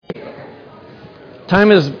Time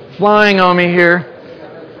is flying on me here.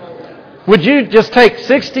 Would you just take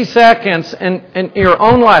 60 seconds in your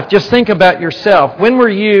own life, just think about yourself. When were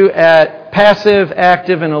you at passive,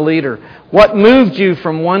 active, and a leader? What moved you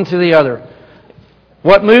from one to the other?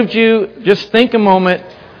 What moved you? Just think a moment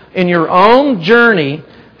in your own journey.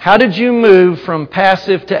 How did you move from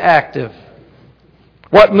passive to active?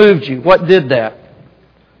 What moved you? What did that?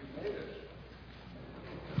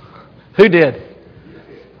 Who did?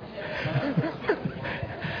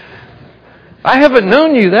 I haven't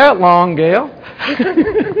known you that long, Gail.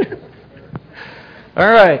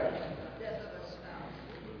 All right.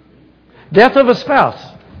 Death of a spouse.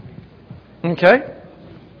 Okay.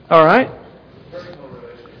 All right.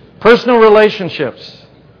 Personal relationships.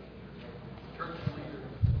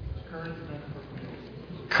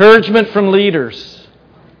 Encouragement from leaders.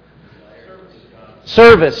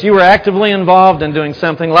 Service. You were actively involved in doing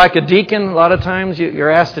something like a deacon. A lot of times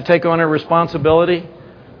you're asked to take on a responsibility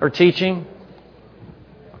or teaching.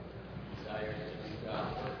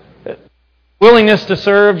 Willingness to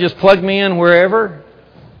serve, just plug me in wherever.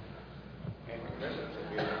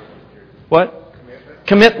 What?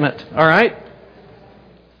 Commitment. All right.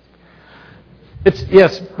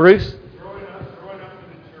 Yes, Bruce. Growing up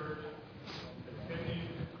in the church, attending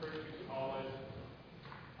Christian college,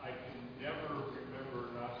 I can never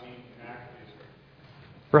remember not being active.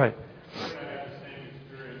 Right. I had the same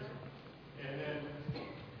experience. And then,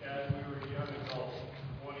 as we were young adults,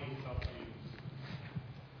 20-somethings,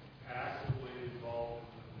 actively involved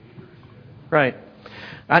in leadership. Right.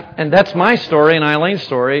 And that's my story and Eileen's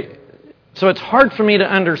story. So it's hard for me to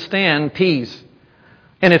understand P's.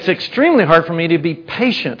 And it's extremely hard for me to be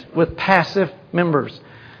patient with passive members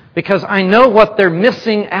because I know what they're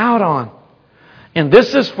missing out on. And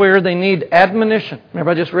this is where they need admonition.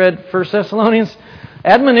 Remember I just read 1 Thessalonians?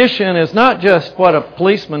 Admonition is not just what a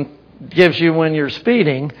policeman gives you when you're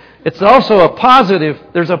speeding. It's also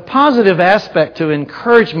there's a positive aspect to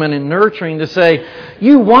encouragement and nurturing to say,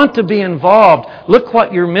 you want to be involved. Look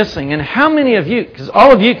what you're missing. And how many of you, because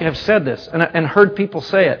all of you have said this and heard people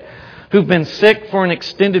say it, who've been sick for an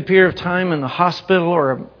extended period of time in the hospital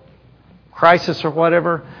or a crisis or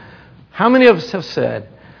whatever, how many of us have said,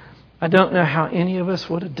 I don't know how any of us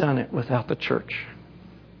would have done it without the church?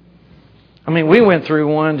 I mean, we went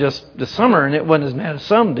through one just this summer and it wasn't as bad as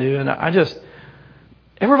some do. And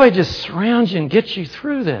everybody just surrounds you and gets you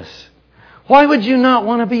through this. Why would you not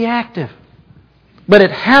want to be active? But it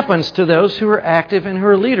happens to those who are active and who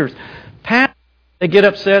are leaders. They get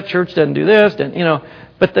upset, church doesn't do this,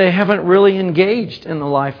 but they haven't really engaged in the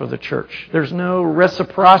life of the church. There's no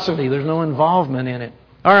reciprocity. There's no involvement in it.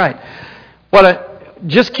 All right.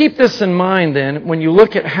 Just keep this in mind then when you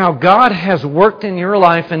look at how God has worked in your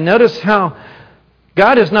life, and notice how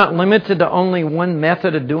God is not limited to only one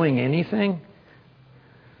method of doing anything.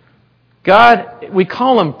 God, we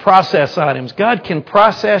call them process items. God can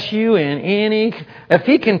process you in if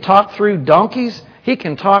He can talk through donkeys, He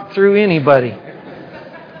can talk through anybody.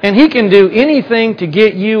 And He can do anything to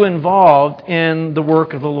get you involved in the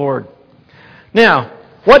work of the Lord. Now,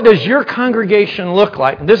 what does your congregation look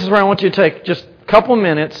like? And this is where I want you to take just a couple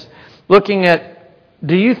minutes looking at,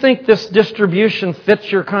 do you think this distribution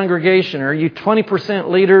fits your congregation? Are you 20%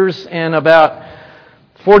 leaders and about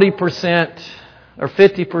 40% or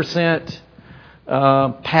 50%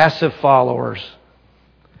 passive followers?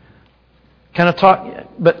 Kind of talk,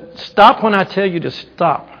 but stop when I tell you to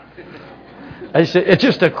stop. It's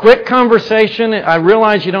just a quick conversation. I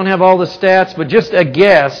realize you don't have all the stats, but just a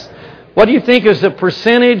guess. What do you think is the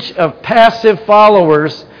percentage of passive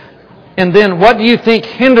followers? And then what do you think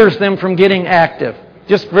hinders them from getting active?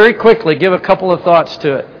 Just very quickly, give a couple of thoughts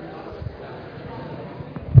to it.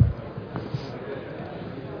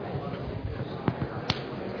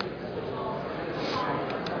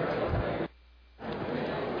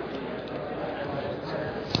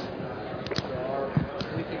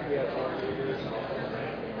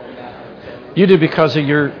 You do because of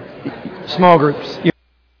your small groups.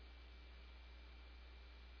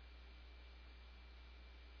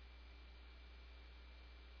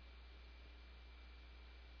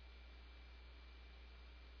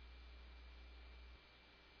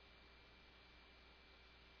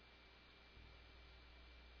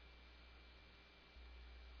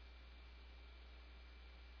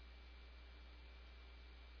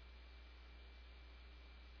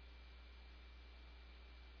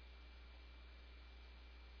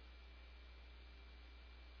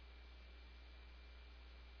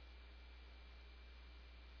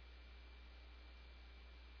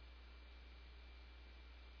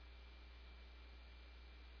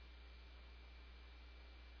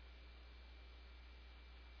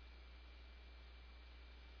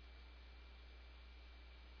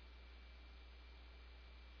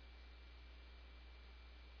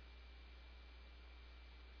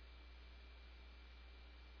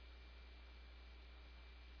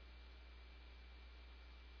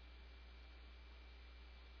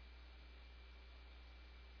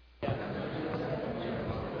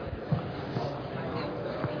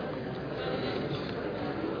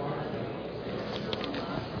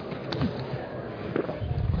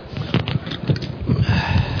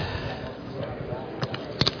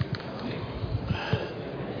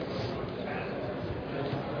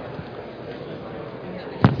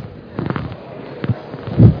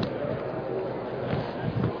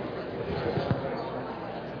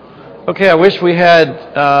 Okay, I wish we had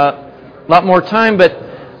a lot more time, but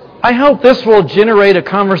I hope this will generate a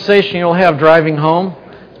conversation you'll have driving home,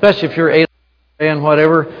 especially if you're 8 and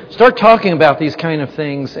whatever. Start talking about these kind of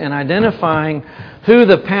things and identifying who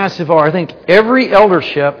the passive are. I think every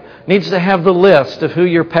eldership needs to have the list of who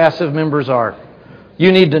your passive members are.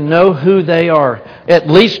 You need to know who they are. At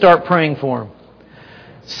least start praying for them.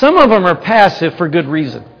 Some of them are passive for good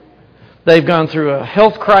reason. They've gone through a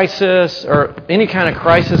health crisis or any kind of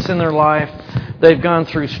crisis in their life. They've gone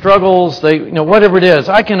through struggles. Whatever it is.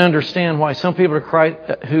 I can understand why some people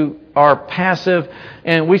who are passive,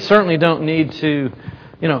 and we certainly don't need to,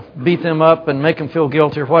 beat them up and make them feel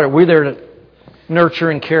guilty or whatever. We're there to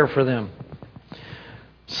nurture and care for them.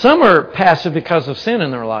 Some are passive because of sin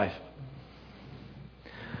in their life.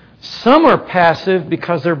 Some are passive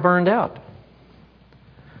because they're burned out.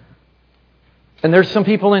 And there's some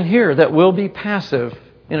people in here that will be passive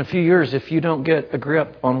in a few years if you don't get a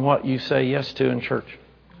grip on what you say yes to in church.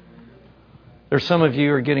 There's some of you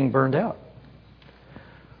who are getting burned out.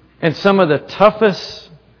 And some of the toughest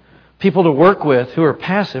people to work with who are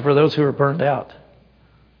passive are those who are burned out.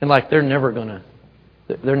 And they're never going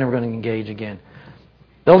to engage again.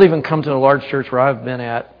 They'll even come to a large church where I've been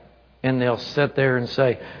at, and they'll sit there and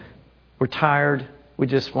say, "We're tired. We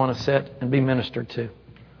just want to sit and be ministered to."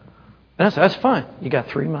 That's fine. You got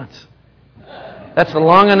 3 months. That's a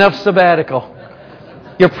long enough sabbatical.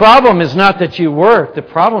 Your problem is not that you worked. The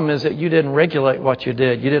problem is that you didn't regulate what you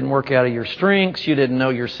did. You didn't work out of your strengths. You didn't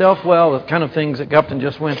know yourself well. The kind of things that Gupton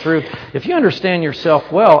just went through. If you understand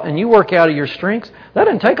yourself well and you work out of your strengths, that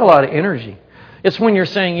doesn't take a lot of energy. It's when you're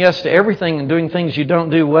saying yes to everything and doing things you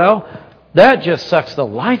don't do well, that just sucks the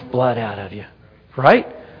lifeblood out of you.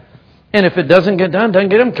 Right? And if it doesn't get done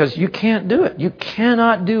because you can't do it. You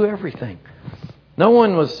cannot do everything. No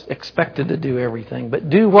one was expected to do everything, but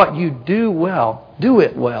do what you do well. Do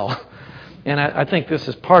it well. And I think this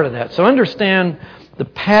is part of that. So understand the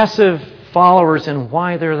passive followers and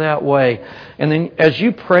why they're that way. And then as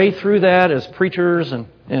you pray through that as preachers and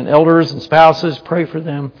elders and spouses, pray for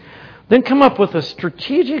them. Then come up with a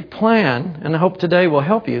strategic plan, and I hope today will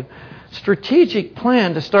help you, strategic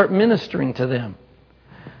plan to start ministering to them.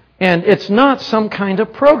 And it's not some kind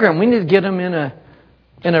of program. We need to get them in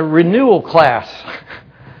a renewal class.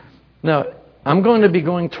 No, I'm going to be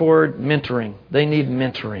going toward mentoring. They need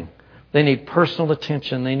mentoring. They need personal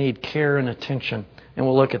attention. They need care and attention. And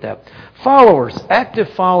we'll look at that. Followers, active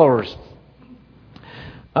followers.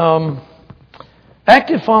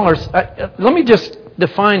 Active followers. Let me just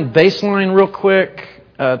define baseline real quick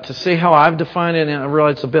to see how I've defined it. And I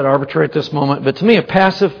realize it's a bit arbitrary at this moment. But to me, a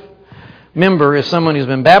passive member is someone who's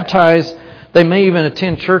been baptized. They may even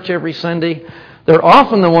attend church every Sunday. They're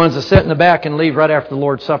often the ones that sit in the back and leave right after the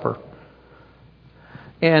Lord's Supper.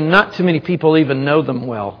 And not too many people even know them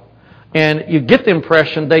well. And you get the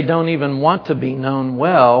impression they don't even want to be known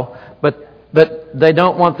well, but they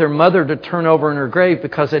don't want their mother to turn over in her grave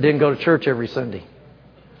because they didn't go to church every Sunday.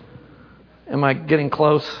 Am I getting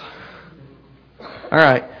close? All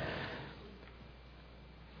right.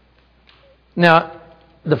 Now,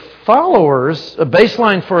 the followers, a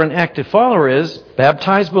baseline for an active follower is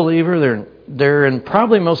baptized believer. They're in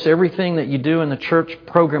probably most everything that you do in the church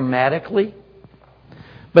programmatically.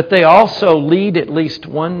 But they also lead at least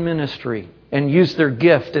one ministry and use their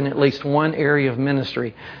gift in at least one area of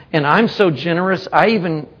ministry. And I'm so generous, I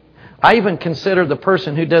even consider the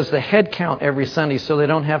person who does the head count every Sunday so they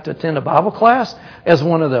don't have to attend a Bible class as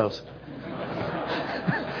one of those.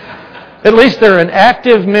 At least they're an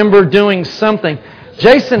active member doing something.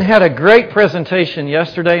 Jason had a great presentation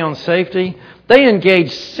yesterday on safety. They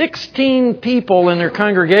engaged 16 people in their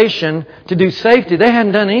congregation to do safety. They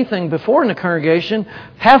hadn't done anything before in the congregation.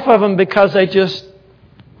 Half of them because they just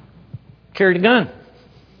carried a gun.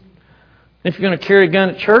 If you're going to carry a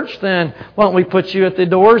gun at church, then why don't we put you at the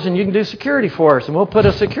doors and you can do security for us. And we'll put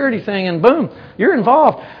a security thing and boom, you're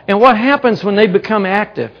involved. And what happens when they become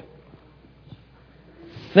active?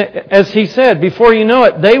 As he said, before you know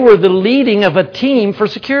it, they were the leading of a team for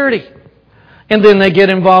security. And then they get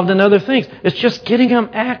involved in other things. It's just getting them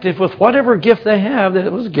active with whatever gift they have that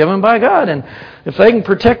was given by God. And if they can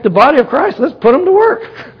protect the body of Christ, let's put them to work.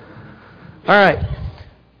 All right.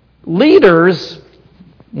 Leaders,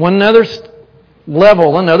 one other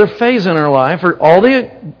level, another phase in our life, are all the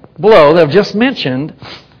below that I've just mentioned.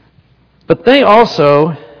 But they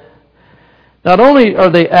also, not only are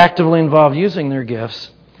they actively involved using their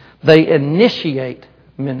gifts, they initiate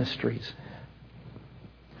ministries.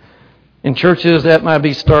 In churches, that might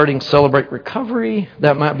be starting Celebrate Recovery.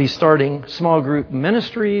 That might be starting small group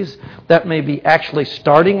ministries. That may be actually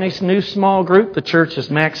starting a new small group. The church is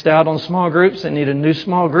maxed out on small groups and need a new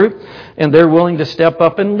small group, and they're willing to step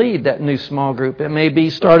up and lead that new small group. It may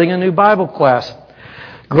be starting a new Bible class.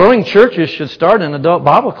 Growing churches should start an adult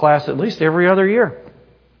Bible class at least every other year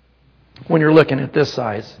when you're looking at this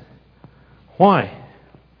size. Why?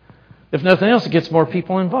 If nothing else, it gets more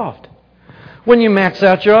people involved. When you max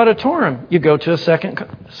out your auditorium, you go to a second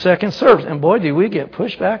service. And boy, do we get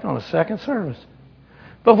pushback on a second service.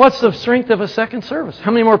 But what's the strength of a second service?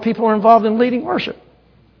 How many more people are involved in leading worship?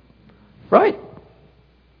 Right?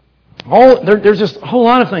 There's just a whole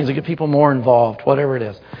lot of things that get people more involved, whatever it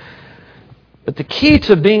is. But the key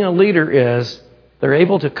to being a leader is they're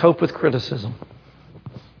able to cope with criticism.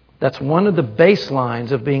 That's one of the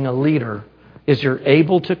baselines of being a leader, is you're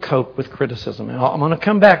able to cope with criticism. And I'm going to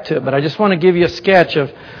come back to it, but I just want to give you a sketch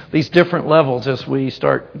of these different levels as we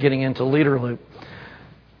start getting into Leader Loop.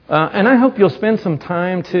 And I hope you'll spend some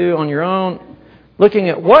time, too, on your own, looking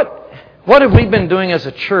at what have we been doing as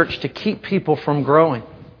a church to keep people from growing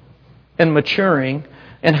and maturing,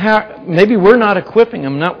 and how maybe we're not equipping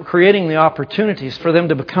them, not creating the opportunities for them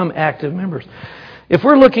to become active members. If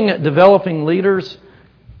we're looking at developing leaders,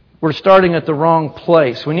 we're starting at the wrong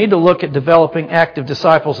place. We need to look at developing active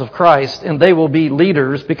disciples of Christ, and they will be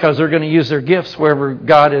leaders because they're going to use their gifts wherever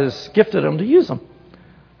God has gifted them to use them.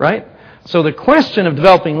 Right? So the question of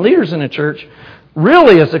developing leaders in a church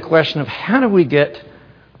really is a question of how do we get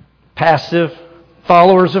passive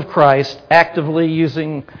followers of Christ actively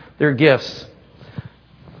using their gifts.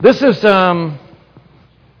 This is kind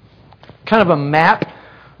of a map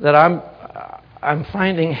that I'm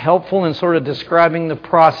finding helpful in sort of describing the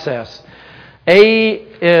process. A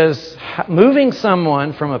is moving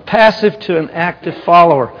someone from a passive to an active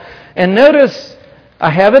follower. And notice, I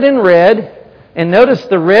have it in red, and notice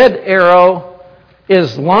the red arrow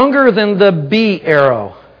is longer than the B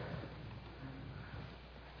arrow.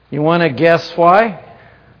 You want to guess why?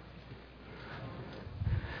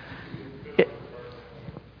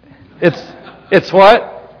 It's what?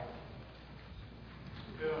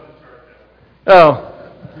 Oh,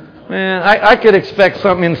 man, I could expect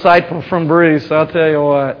something insightful from Bruce, I'll tell you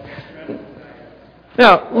what.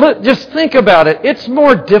 Now, look, just think about it. It's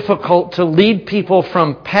more difficult to lead people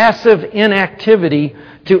from passive inactivity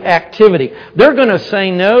to activity. They're going to say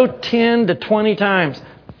no 10 to 20 times.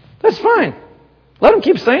 That's fine. Let them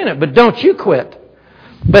keep saying it, but don't you quit.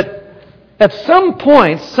 But at some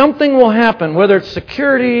point, something will happen, whether it's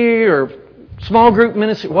security or small group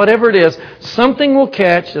ministry, whatever it is, something will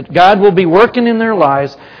catch, that God will be working in their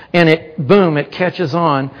lives, and it catches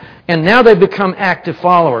on, and now they become active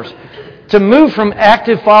followers. To move from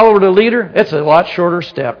active follower to leader, it's a lot shorter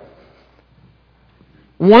step.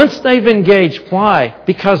 Once they've engaged, why?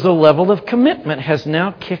 Because the level of commitment has now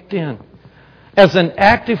kicked in. As an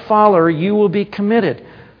active follower, you will be committed.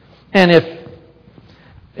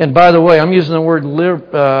 And by the way, I'm using the word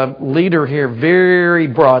leader here very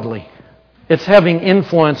broadly. It's having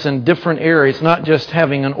influence in different areas, not just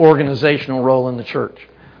having an organizational role in the church.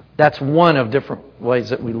 That's one of different ways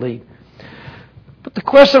that we lead. But the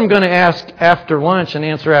question I'm going to ask after lunch and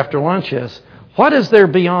answer after lunch is, what is there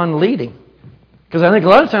beyond leading? Because I think a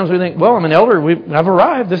lot of times we think, well, I'm an elder, I've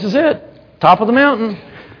arrived, this is it, top of the mountain.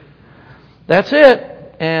 That's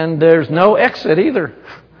it. And there's no exit either.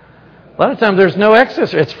 A lot of times there's no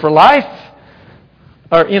exit. It's for life.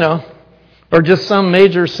 Or just some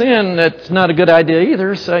major sin that's not a good idea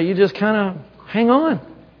either, so you just kind of hang on.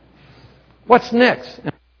 What's next?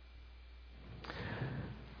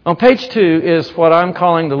 On page 2 is what I'm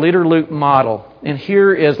calling the Leader Loop model. And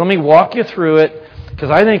let me walk you through it, because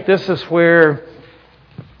I think this is where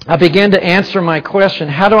I began to answer my question,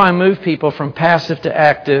 how do I move people from passive to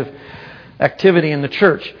active activity in the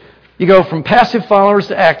church? You go from passive followers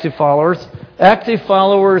to active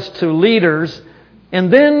followers to leaders,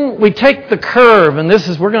 and then we take the curve, and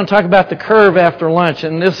we're going to talk about the curve after lunch.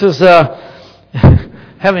 And this is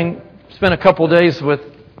having spent a couple of days with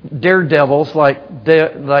daredevils like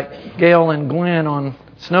Gail and Glenn on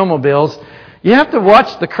snowmobiles. You have to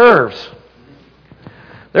watch the curves.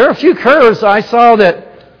 There are a few curves I saw that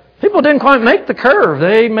people didn't quite make the curve.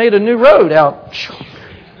 They made a new road out.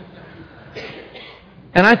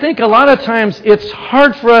 And I think a lot of times it's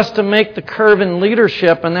hard for us to make the curve in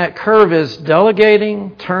leadership, and that curve is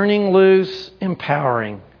delegating, turning loose,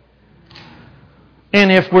 empowering.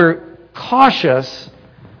 And if we're cautious,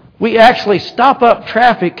 we actually stop up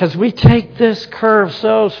traffic because we take this curve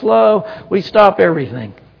so slow, we stop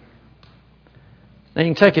everything. Then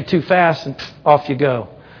you can take it too fast and off you go.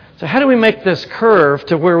 So how do we make this curve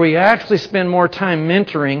to where we actually spend more time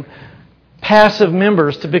mentoring passive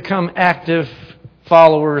members to become active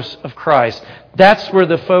followers of Christ? That's where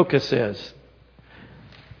the focus is.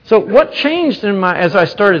 So what changed as I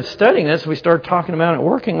started studying this, we started talking about it,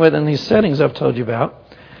 working with in these settings I've told you about.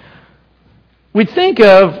 We think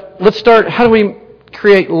of, how do we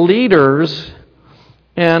create leaders?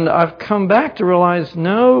 And I've come back to realize,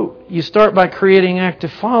 no, you start by creating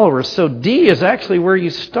active followers. So D is actually where you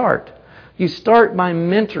start. You start by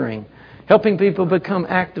mentoring, helping people become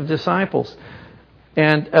active disciples.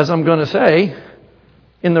 And as I'm going to say,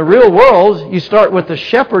 in the real world, you start with the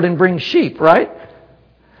shepherd and bring sheep, right?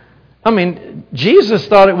 I mean, Jesus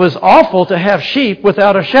thought it was awful to have sheep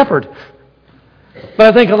without a shepherd. But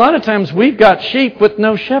I think a lot of times we've got sheep with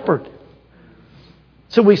no shepherd.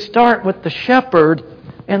 So we start with the shepherd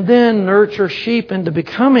and then nurture sheep into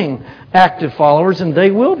becoming active followers, and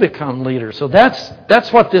they will become leaders. So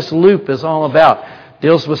that's what this loop is all about.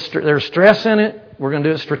 Deals with there's stress in it. We're going to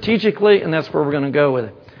do it strategically, and that's where we're going to go with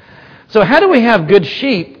it. So how do we have good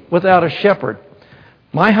sheep without a shepherd?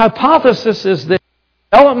 My hypothesis is that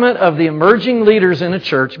the development of the emerging leaders in a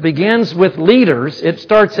church begins with leaders. It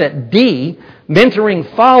starts at D,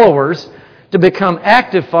 mentoring followers to become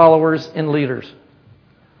active followers and leaders.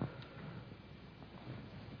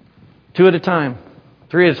 2 at a time,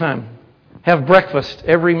 3 at a time. Have breakfast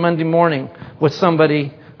every Monday morning with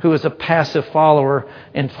somebody who is a passive follower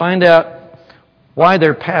and find out why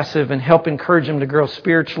they're passive and help encourage them to grow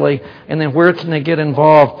spiritually, and then where can they get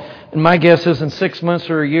involved. And my guess is in 6 months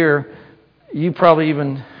or a year, you probably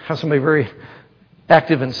even have somebody very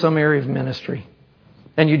active in some area of ministry.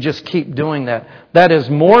 And you just keep doing that. That is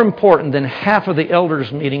more important than half of the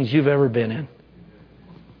elders' meetings you've ever been in.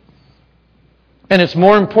 And it's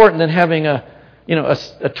more important than having a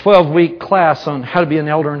 12-week class on how to be an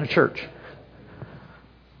elder in a church.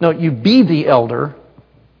 No, you be the elder,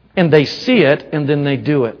 and they see it, and then they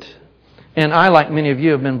do it. And I, like many of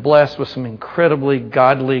you, have been blessed with some incredibly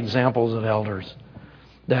godly examples of elders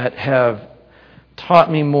that have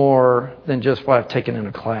taught me more than just what I've taken in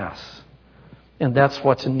a class. And that's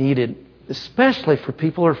what's needed, especially for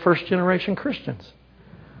people who are first-generation Christians.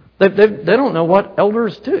 They don't know what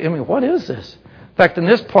elders do. I mean, what is this? In fact, in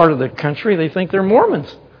this part of the country, they think they're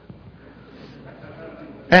Mormons.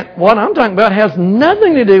 And what I'm talking about has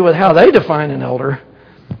nothing to do with how they define an elder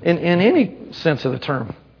in any sense of the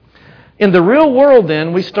term. In the real world,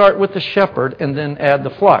 then, we start with the shepherd and then add the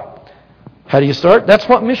flock. How do you start? That's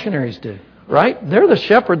what missionaries do, right? They're the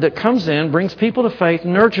shepherd that comes in, brings people to faith,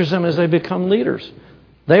 nurtures them as they become leaders.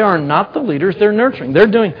 They are not the leaders, they're nurturing. They're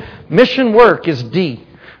doing mission work is D.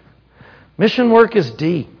 Mission work is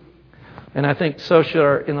D. And I think so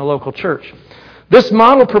should in the local church. This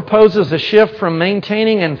model proposes a shift from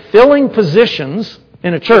maintaining and filling positions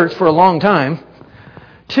in a church for a long time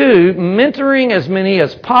to mentoring as many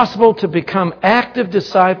as possible to become active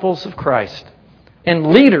disciples of Christ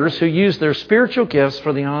and leaders who use their spiritual gifts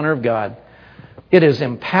for the honor of God. It is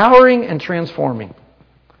empowering and transforming.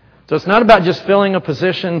 So it's not about just filling a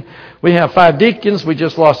position. We have 5 deacons. We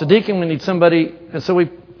just lost a deacon. We need somebody. And so we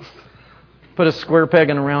put a square peg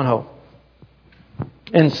in a round hole.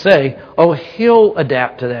 And say, oh, he'll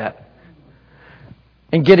adapt to that.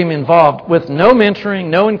 And get him involved with no mentoring,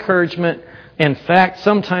 no encouragement. In fact,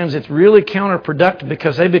 sometimes it's really counterproductive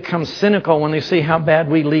because they become cynical when they see how bad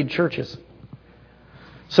we lead churches.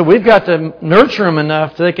 So we've got to nurture them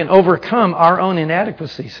enough so they can overcome our own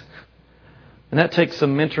inadequacies. And that takes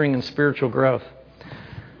some mentoring and spiritual growth.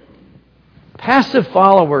 Passive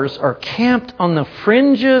followers are camped on the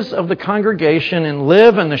fringes of the congregation and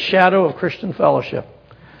live in the shadow of Christian fellowship.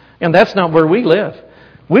 And that's not where we live.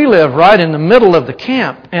 We live right in the middle of the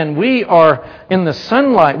camp, and we are in the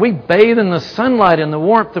sunlight. We bathe in the sunlight and the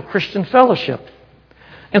warmth of Christian fellowship.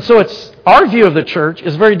 And so it's our view of the church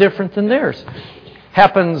is very different than theirs.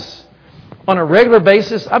 Happens on a regular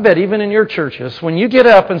basis, I bet even in your churches, when you get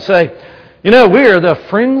up and say, we are the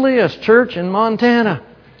friendliest church in Montana.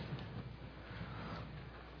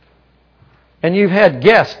 And you've had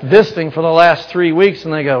guests visiting for the last 3 weeks,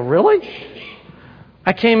 and they go, really?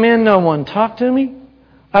 I came in, no one talked to me.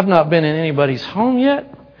 I've not been in anybody's home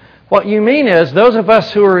yet. What you mean is, those of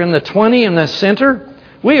us who are in the 20 in the center,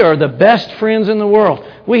 we are the best friends in the world.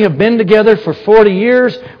 We have been together for 40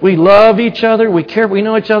 years. We love each other. We care. We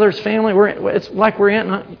know each other's family. It's like we're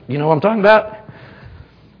in. You know what I'm talking about?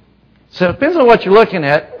 So it depends on what you're looking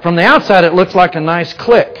at. From the outside, it looks like a nice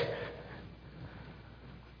clique.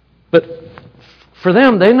 But for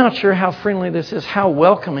them, they're not sure how friendly this is, how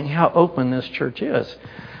welcoming, how open this church is.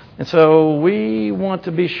 And so we want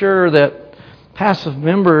to be sure that passive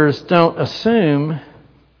members don't assume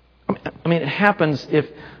I mean, it happens if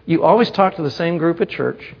you always talk to the same group at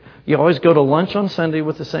church. You always go to lunch on Sunday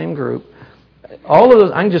with the same group. All of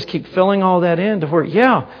those, I can just keep filling all that in to where,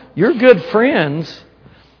 yeah, you're good friends,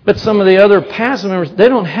 but some of the other passive members, they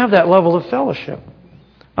don't have that level of fellowship.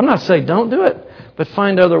 I'm not saying don't do it, but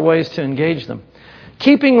find other ways to engage them.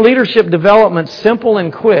 Keeping leadership development simple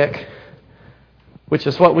and quick, which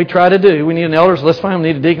is what we try to do. We need an elders, let's find them,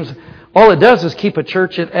 we need a deacons. All it does is keep a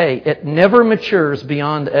church at A. It never matures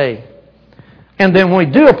beyond A. And then when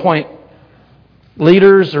we do appoint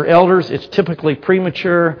leaders or elders, it's typically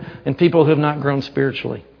premature and people who have not grown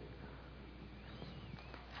spiritually.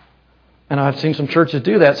 And I've seen some churches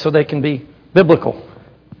do that so they can be biblical.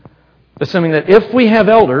 Assuming that if we have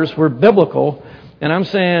elders, we're biblical. And I'm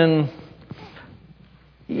saying,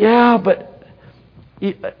 yeah, but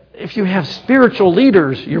if you have spiritual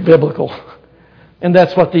leaders, you're biblical. And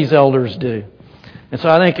that's what these elders do. And so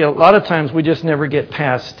I think a lot of times we just never get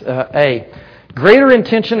past A. Greater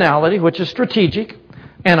intentionality, which is strategic,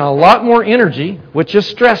 and a lot more energy, which is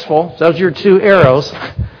stressful. Those are your two arrows.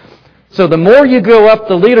 So the more you go up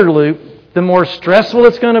the leader loop, the more stressful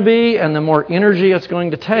it's going to be and the more energy it's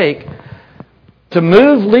going to take to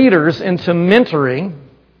move leaders into mentoring.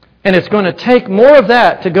 And it's going to take more of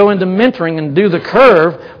that to go into mentoring and do the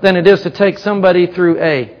curve than it is to take somebody through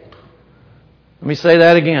A. Let me say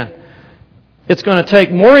that again. It's going to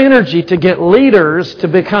take more energy to get leaders to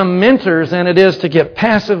become mentors than it is to get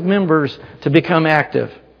passive members to become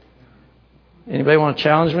active. Anybody want to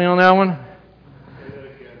challenge me on that one?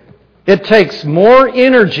 It takes more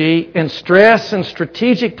energy and stress and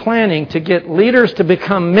strategic planning to get leaders to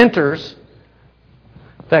become mentors.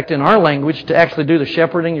 In fact, in our language, to actually do the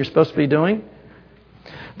shepherding you're supposed to be doing,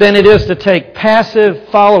 than it is to take passive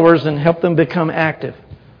followers and help them become active.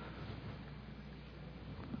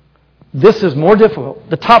 This is more difficult.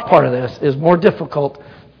 The top part of this is more difficult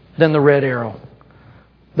than the red arrow.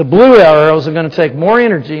 The blue arrows are going to take more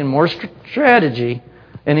energy and more strategy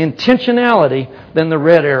and intentionality than the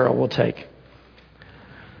red arrow will take.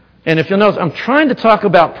 And if you'll notice, I'm trying to talk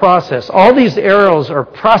about process. All these arrows are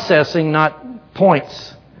processing, not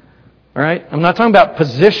points. All right? I'm not talking about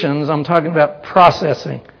positions. I'm talking about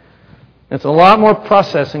processing. It's a lot more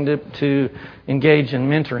processing to engage in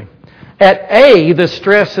mentoring. At A, the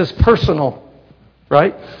stress is personal,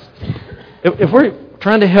 right? If we're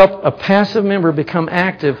trying to help a passive member become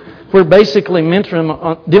active, we're basically mentoring them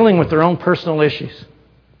on dealing with their own personal issues.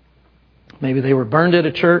 Maybe they were burned at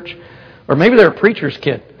a church, or maybe they're a preacher's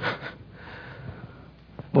kid.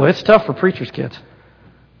 Boy, it's tough for preacher's kids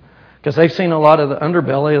because they've seen a lot of the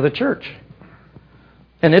underbelly of the church.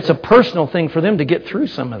 And it's a personal thing for them to get through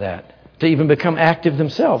some of that, to even become active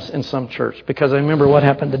themselves in some church because they remember what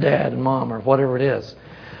happened to dad and mom or whatever it is.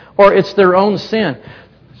 Or it's their own sin.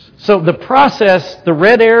 So the process, the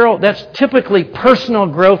red arrow, that's typically personal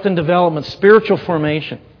growth and development, spiritual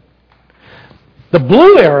formation. The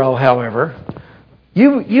blue arrow, however,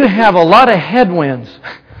 you have a lot of headwinds.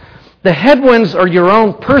 The headwinds are your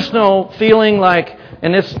own personal feeling like,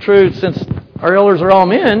 and it's true since our elders are all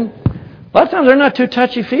men, a lot of times they're not too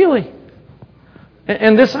touchy-feely.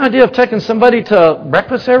 And this idea of taking somebody to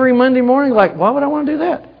breakfast every Monday morning, like, why would I want to do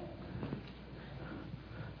that?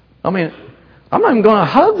 I mean, I'm not even going to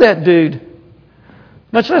hug that dude,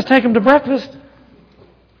 much less take him to breakfast.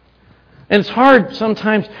 And it's hard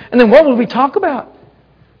sometimes. And then what would we talk about?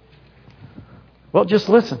 Well, just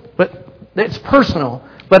listen. But it's personal.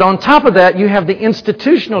 But on top of that, you have the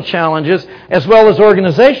institutional challenges as well as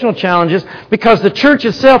organizational challenges because the church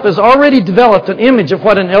itself has already developed an image of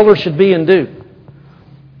what an elder should be and do.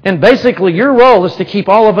 And basically, your role is to keep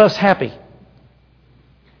all of us happy.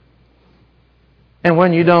 And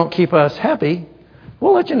when you don't keep us happy,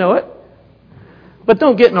 we'll let you know it. But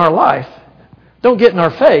don't get in our life. Don't get in our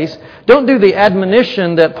face. Don't do the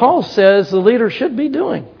admonition that Paul says the leader should be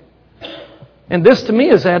doing. And this, to me,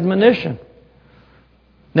 is admonition.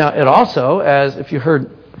 Now, it also, as if you heard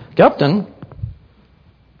Gupton,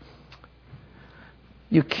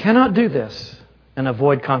 you cannot do this and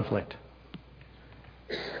avoid conflict.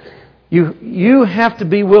 You have to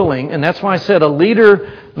be willing, and that's why I said a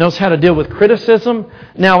leader knows how to deal with criticism.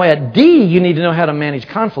 Now at D, you need to know how to manage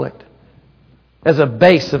conflict as a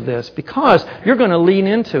base of this because you're going to lean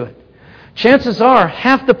into it. Chances are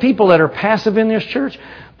half the people that are passive in this church,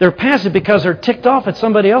 they're passive because they're ticked off at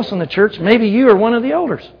somebody else in the church. Maybe you are one of the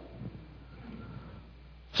elders.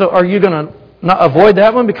 So are you going to not avoid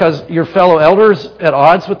that one because your fellow elders at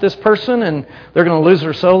odds with this person and they're going to lose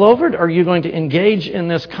their soul over it? Or are you going to engage in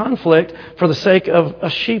this conflict for the sake of a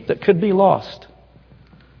sheep that could be lost?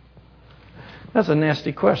 That's a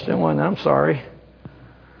nasty question, wasn't it? I'm sorry.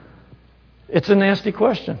 It's a nasty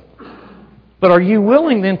question. But are you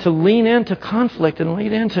willing then to lean into conflict and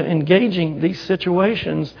lean into engaging these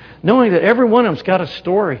situations, knowing that every one of them's got a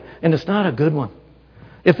story, and it's not a good one?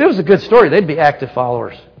 If it was a good story, they'd be active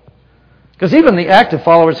followers. Because even the active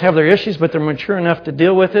followers have their issues, but they're mature enough to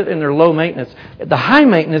deal with it, and they're low maintenance. The high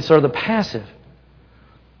maintenance are the passive.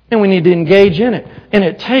 And we need to engage in it. And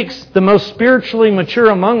it takes the most spiritually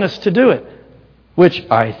mature among us to do it, which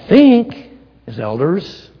I think is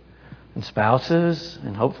elders and spouses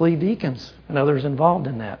and hopefully deacons and others involved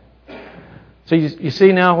in that. So you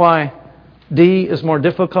see now why D is more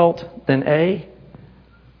difficult than A,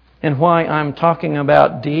 and why I'm talking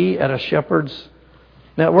about D at a Shepherd's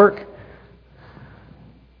Network.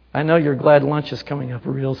 I know you're glad lunch is coming up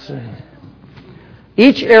real soon.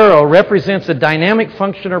 Each arrow represents a dynamic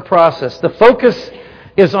function or process. The focus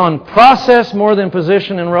is on process more than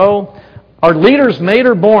position and role. Are leaders made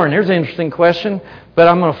or born? Here's an interesting question, but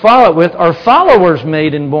I'm going to follow it with, are followers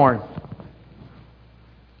made and born?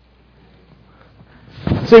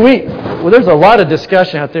 See, there's a lot of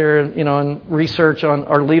discussion out there, and research on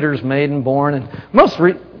are leaders made and born, and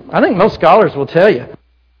I think most scholars will tell you,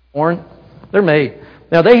 born, they're made.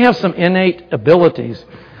 Now, they have some innate abilities,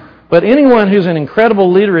 but anyone who's an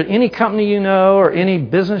incredible leader at any company you know or any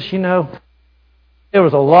business you know, there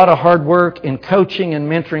was a lot of hard work in coaching and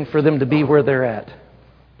mentoring for them to be where they're at.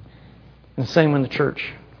 And the same in the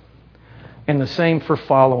church. And the same for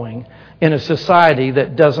following in a society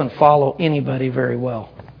that doesn't follow anybody very well.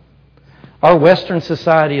 Our Western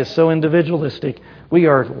society is so individualistic, we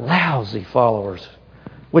are lousy followers,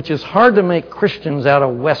 which is hard to make Christians out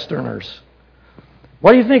of Westerners.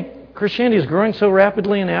 Why do you think Christianity is growing so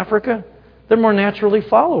rapidly in Africa? They're more naturally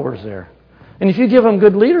followers there. And if you give them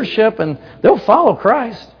good leadership, and they'll follow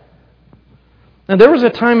Christ. Now, there was a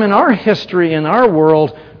time in our history, in our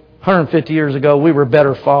world, 150 years ago, we were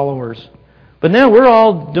better followers. But now we're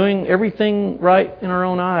all doing everything right in our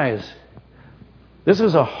own eyes. This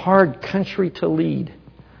is a hard country to lead.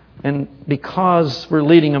 And because we're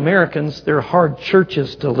leading Americans, they're hard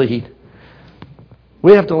churches to lead.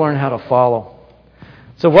 We have to learn how to follow.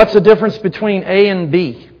 So what's the difference between A and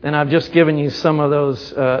B? And I've just given you some of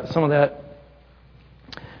that.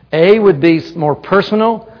 A would be more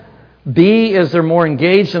personal. B is they're more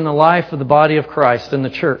engaged in the life of the body of Christ in the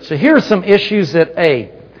church. So here are some issues at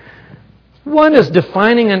A. One is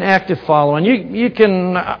defining an active follower.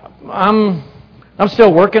 And I'm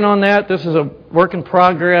still working on that. This is a work in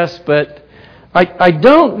progress, but I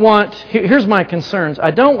don't want, here's my concerns.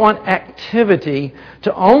 I don't want activity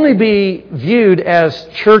to only be viewed as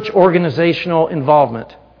church organizational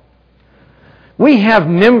involvement. We have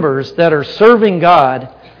members that are serving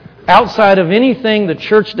God outside of anything the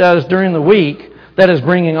church does during the week that is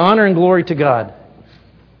bringing honor and glory to God.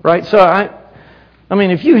 Right? So, I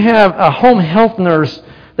mean, if you have a home health nurse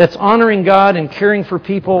that's honoring God and caring for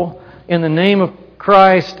people in the name of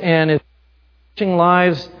Christ and is changing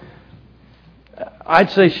lives,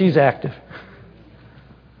 I'd say she's active.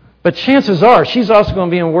 But chances are she's also going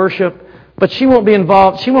to be in worship, but she won't be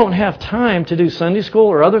involved. She won't have time to do Sunday school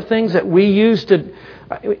or other things that we use to...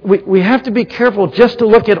 We have to be careful just to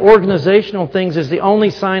look at organizational things as the only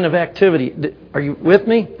sign of activity. Are you with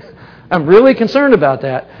me? I'm really concerned about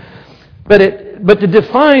that. But to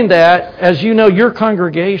define that as you know your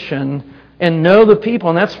congregation and know the people,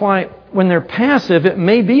 and that's why when they're passive, it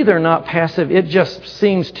may be they're not passive. It just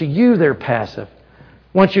seems to you they're passive.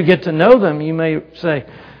 Once you get to know them, you may say,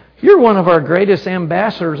 you're one of our greatest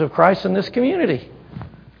ambassadors of Christ in this community.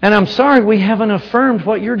 And I'm sorry we haven't affirmed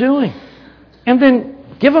what you're doing. And then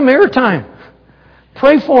give them airtime.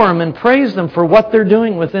 Pray for them and praise them for what they're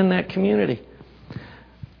doing within that community.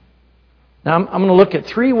 Now, I'm going to look at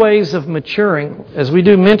 3 ways of maturing as we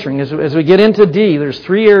do mentoring. As we get into D, there's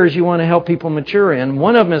 3 areas you want to help people mature in.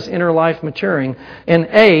 One of them is inner life maturing. And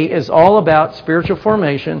A is all about spiritual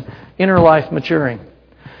formation, inner life maturing.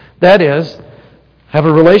 That is, have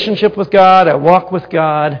a relationship with God, I walk with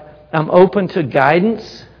God, I'm open to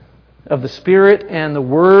guidance of the Spirit and the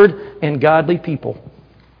Word and godly people.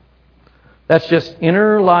 That's just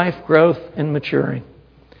inner life growth and maturing.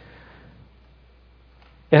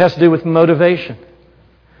 It has to do with motivation.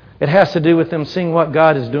 It has to do with them seeing what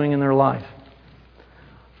God is doing in their life.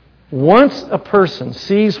 Once a person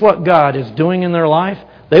sees what God is doing in their life,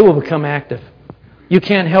 they will become active. You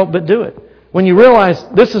can't help but do it. When you realize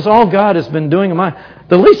this is all God has been doing in my life,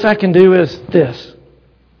 the least I can do is this.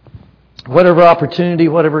 Whatever opportunity,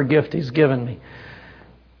 whatever gift He's given me.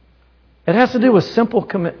 It has to do with simple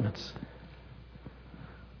commitments.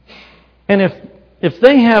 And if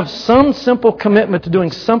they have some simple commitment to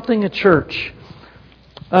doing something at church,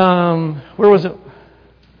 where was it?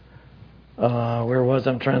 where was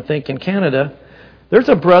I? I'm trying to think, in Canada. There's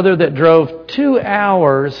a brother that drove 2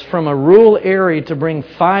 hours from a rural area to bring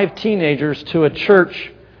 5 teenagers to a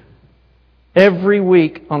church every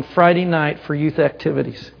week on Friday night for youth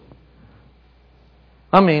activities.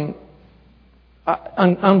 I mean,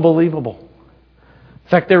 unbelievable. In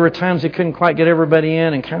fact, there were times he couldn't quite get everybody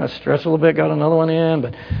in and kind of stretched a little bit, got another one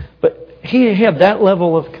in. But he had that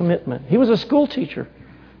level of commitment. He was a school teacher.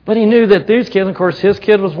 But he knew that these kids, of course his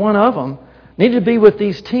kid was one of them, needed to be with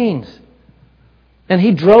these teens. And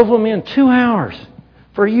he drove them in 2 hours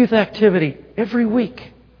for a youth activity every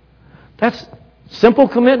week. That's simple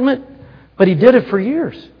commitment, but he did it for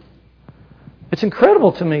years. It's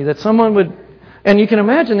incredible to me that someone would, and you can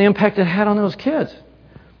imagine the impact it had on those kids.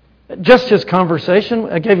 Just his conversation,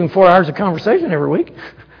 I gave him 4 hours of conversation every week,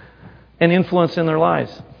 and influence in their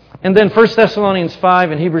lives. And then 1 Thessalonians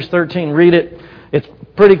 5 and Hebrews 13, read it. It's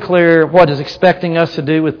pretty clear what is expecting us to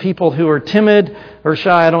do with people who are timid or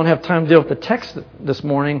shy. I don't have time to deal with the text this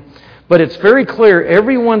morning, but it's very clear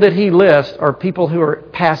everyone that he lists are people who are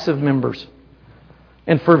passive members,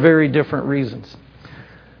 and for very different reasons.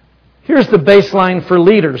 Here's the baseline for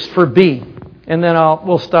leaders, for B, and then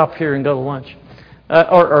we'll stop here and go to lunch,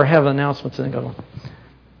 or have announcements and then go to lunch.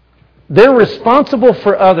 They're responsible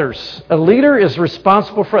for others. A leader is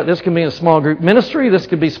responsible for others. This can be in a small group ministry. This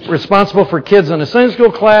could be responsible for kids in a Sunday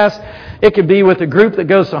school class. It could be with a group that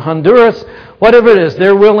goes to Honduras. Whatever it is,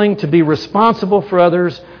 they're willing to be responsible for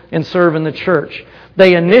others and serve in the church.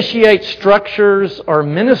 They initiate structures or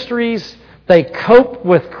ministries. They cope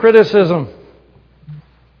with criticism.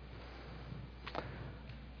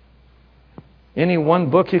 Any one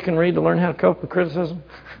book you can read to learn how to cope with criticism?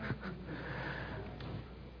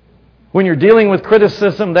 When you're dealing with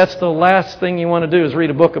criticism, that's the last thing you want to do is read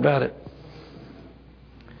a book about it.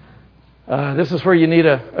 This is where you need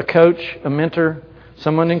a coach, a mentor,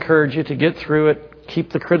 someone to encourage you to get through it,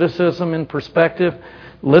 keep the criticism in perspective,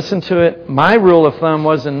 listen to it. My rule of thumb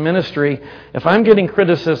was in ministry, if I'm getting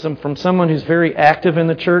criticism from someone who's very active in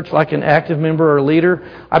the church, like an active member or leader,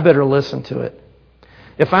 I better listen to it.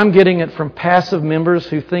 If I'm getting it from passive members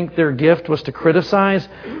who think their gift was to criticize,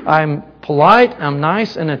 I'm polite, I'm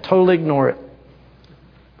nice, and I totally ignore it.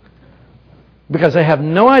 Because I have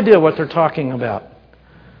no idea what they're talking about.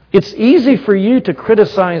 It's easy for you to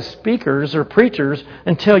criticize speakers or preachers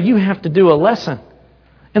until you have to do a lesson.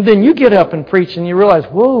 And then you get up and preach and you realize,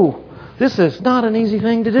 whoa, this is not an easy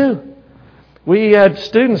thing to do. We had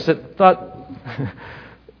students that thought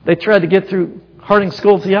they tried to get through Harding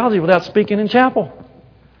School of Theology without speaking in chapel.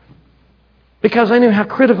 Because I knew how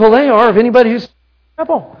critical they are of anybody who's in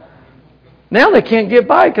chapel. Now they can't get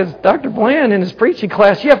by because Dr. Bland in his preaching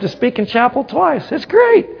class, you have to speak in chapel twice. It's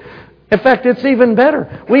great. In fact, it's even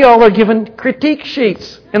better. We all are given critique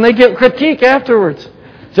sheets, and they get critique afterwards.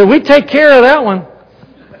 So we take care of that one.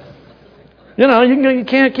 You know, you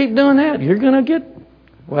can't keep doing that. You're going to get...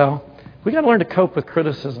 Well, we got to learn to cope with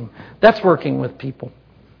criticism. That's working with people.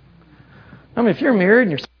 I mean, if you're married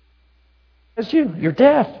and you're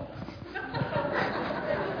deaf.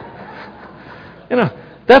 You know,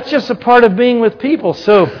 that's just a part of being with people.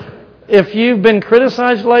 So if you've been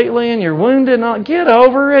criticized lately and you're wounded, get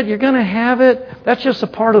over it. You're going to have it. That's just a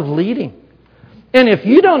part of leading. And if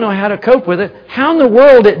you don't know how to cope with it, how in the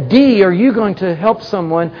world at D are you going to help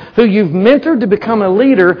someone who you've mentored to become a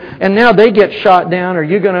leader and now they get shot down? Are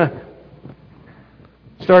you going to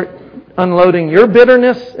start unloading your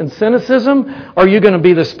bitterness and cynicism? Or are you going to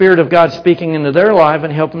be the Spirit of God speaking into their life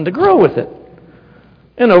and help them to grow with it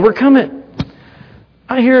and overcome it?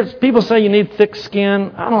 I hear people say you need thick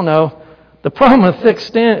skin. I don't know. The problem with thick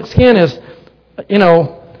skin is, you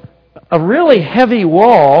know, a really heavy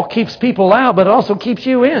wall keeps people out, but it also keeps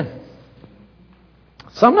you in.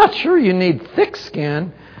 So I'm not sure you need thick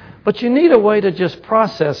skin, but you need a way to just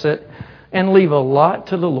process it and leave a lot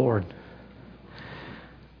to the Lord.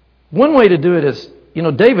 One way to do it is, you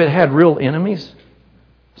know, David had real enemies.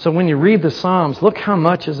 So when you read the Psalms, look how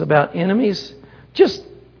much is about enemies. Just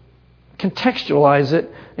contextualize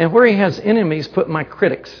it, and where he has enemies, put my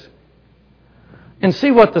critics. And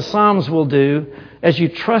see what the Psalms will do as you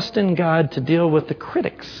trust in God to deal with the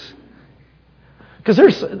critics. Because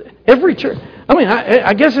there's every church. I mean,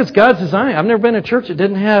 I guess it's God's design. I've never been to a church that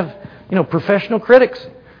didn't have, you know, professional critics.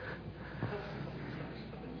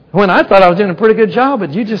 When I thought I was doing a pretty good job,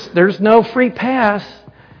 but there's no free pass.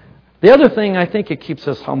 The other thing, I think it keeps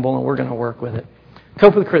us humble, and we're going to work with it.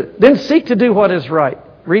 Cope with critics. Then seek to do what is right.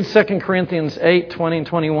 Read 2 Corinthians 8, 20 and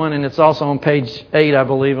 21, and it's also on page 8, I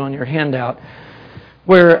believe, on your handout,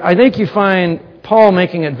 where I think you find Paul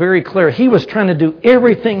making it very clear. He was trying to do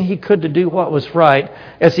everything he could to do what was right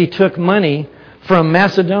as he took money from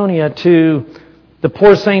Macedonia to the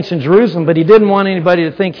poor saints in Jerusalem, but he didn't want anybody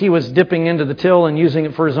to think he was dipping into the till and using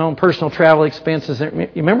it for his own personal travel expenses. You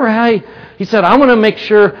remember how he said, I want to make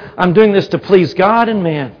sure I'm doing this to please God and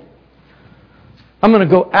man. I'm going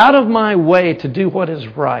to go out of my way to do what is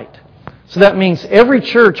right. So that means every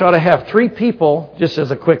church ought to have 3 people, just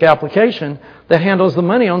as a quick application, that handles the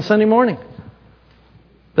money on Sunday morning.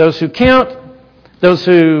 Those who count, those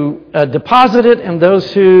who deposit it, and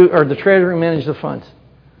those who are the treasurer who manage the funds.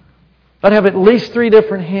 I'd have at least 3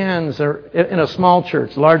 different hands in a small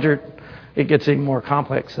church. Larger, it gets even more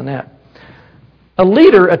complex than that. A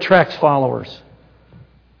leader attracts followers.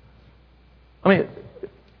 I mean,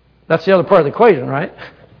 that's the other part of the equation, right?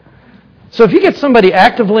 So if you get somebody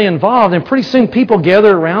actively involved, and pretty soon people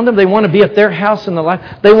gather around them, they want to be at their house in the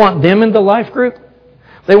life. They want them in the life group.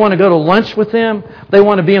 They want to go to lunch with them. They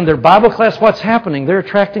want to be in their Bible class. What's happening? They're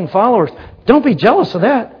attracting followers. Don't be jealous of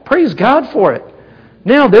that. Praise God for it.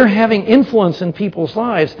 Now they're having influence in people's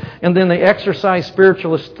lives, and then they exercise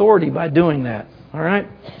spiritual authority by doing that. All right?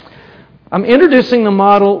 I'm introducing the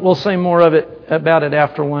model. We'll say more about it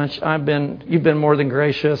after lunch. You've been more than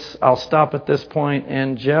gracious. I'll stop at this point.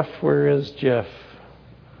 And Jeff, where is Jeff?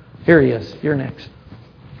 Here he is. You're next.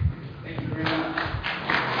 Thank you very much.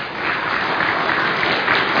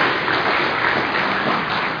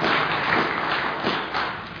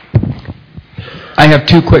 I have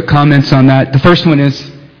 2 quick comments on that. The first one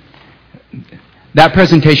is, that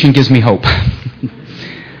presentation gives me hope.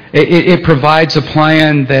 It provides a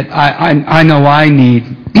plan that I know I need.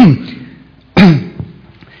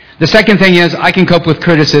 The second thing is, I can cope with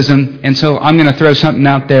criticism, and so I'm going to throw something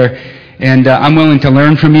out there, and I'm willing to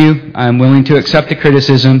learn from you. I'm willing to accept the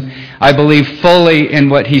criticism. I believe fully in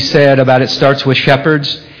what he said about it starts with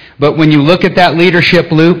shepherds, but when you look at that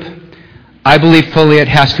leadership loop, I believe fully it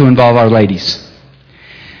has to involve our ladies.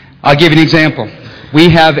 I'll give you an example. We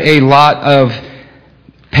have a lot of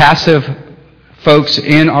passive folks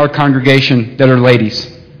in our congregation that are ladies.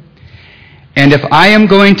 And if I am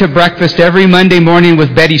going to breakfast every Monday morning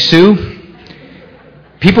with Betty Sue,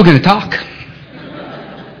 people are going to talk.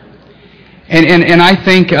 And I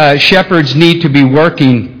think shepherds need to be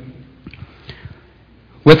working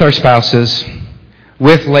with our spouses,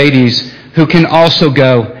 with ladies who can also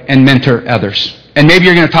go and mentor others. And maybe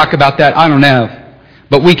you're going to talk about that, I don't know.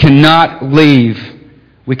 But we cannot leave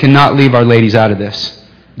our ladies out of this.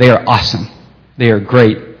 They are awesome. They are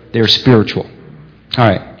great. They are spiritual. All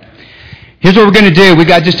right. Here's what we're going to do. We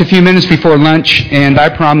got just a few minutes before lunch, and I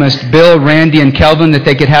promised Bill, Randy, and Kelvin that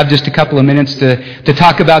they could have just a couple of minutes to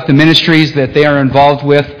talk about the ministries that they are involved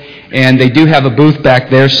with, and they do have a booth back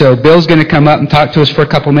there. So Bill's going to come up and talk to us for a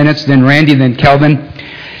couple of minutes, then Randy, then Kelvin.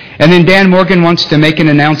 And then Dan Morgan wants to make an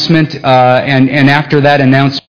announcement, and after that announcement,